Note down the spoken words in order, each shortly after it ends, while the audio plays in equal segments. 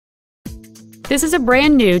This is a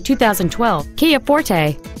brand new 2012 Kia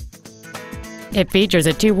Forte. It features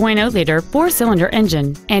a 2.0-liter four-cylinder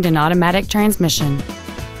engine and an automatic transmission.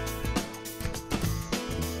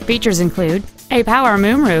 Features include a power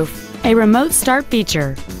moonroof, a remote start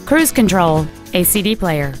feature, cruise control, a CD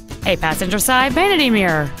player, a passenger side vanity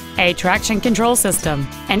mirror, a traction control system,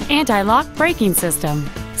 an anti-lock braking system,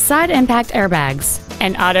 side impact airbags,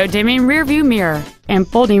 an auto-dimming rearview mirror, and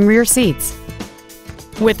folding rear seats.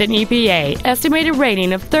 With an EPA estimated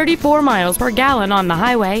rating of 34 miles per gallon on the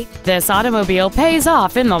highway, this automobile pays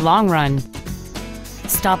off in the long run.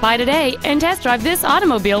 Stop by today and test drive this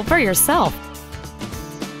automobile for yourself.